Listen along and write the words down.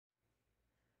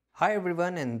Hi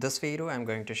everyone, in this video I'm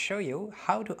going to show you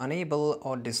how to enable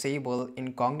or disable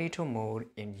incognito mode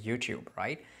in YouTube,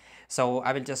 right? So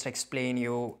I will just explain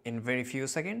you in very few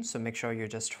seconds, so make sure you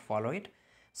just follow it.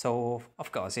 So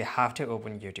of course you have to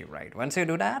open YouTube, right? Once you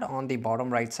do that, on the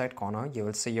bottom right side corner you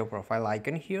will see your profile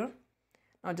icon here.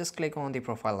 Now just click on the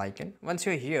profile icon. Once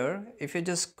you're here, if you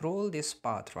just scroll this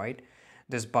path, right,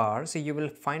 this bar, so you will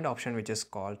find option which is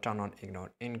called turn on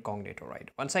ignore incognito, right?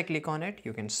 Once I click on it,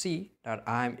 you can see that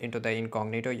I'm into the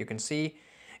incognito. You can see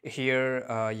here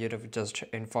YouTube just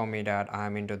informed me that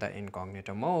I'm into the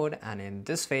incognito mode, and in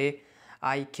this way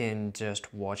I can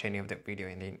just watch any of the video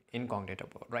in the incognito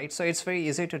mode, right? So it's very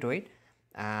easy to do it,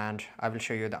 and I will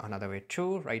show you the another way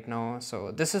too right now.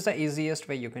 So this is the easiest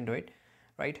way you can do it,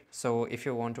 right? So if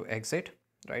you want to exit,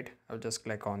 right, I'll just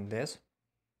click on this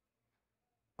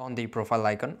on the profile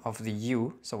icon of the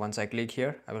U. So once I click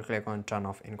here, I will click on turn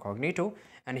off incognito,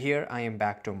 and here I am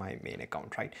back to my main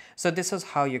account, right? So this is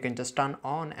how you can just turn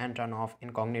on and turn off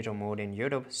incognito mode in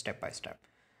YouTube step by step.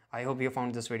 I hope you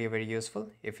found this video very useful.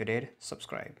 If you did,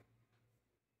 subscribe.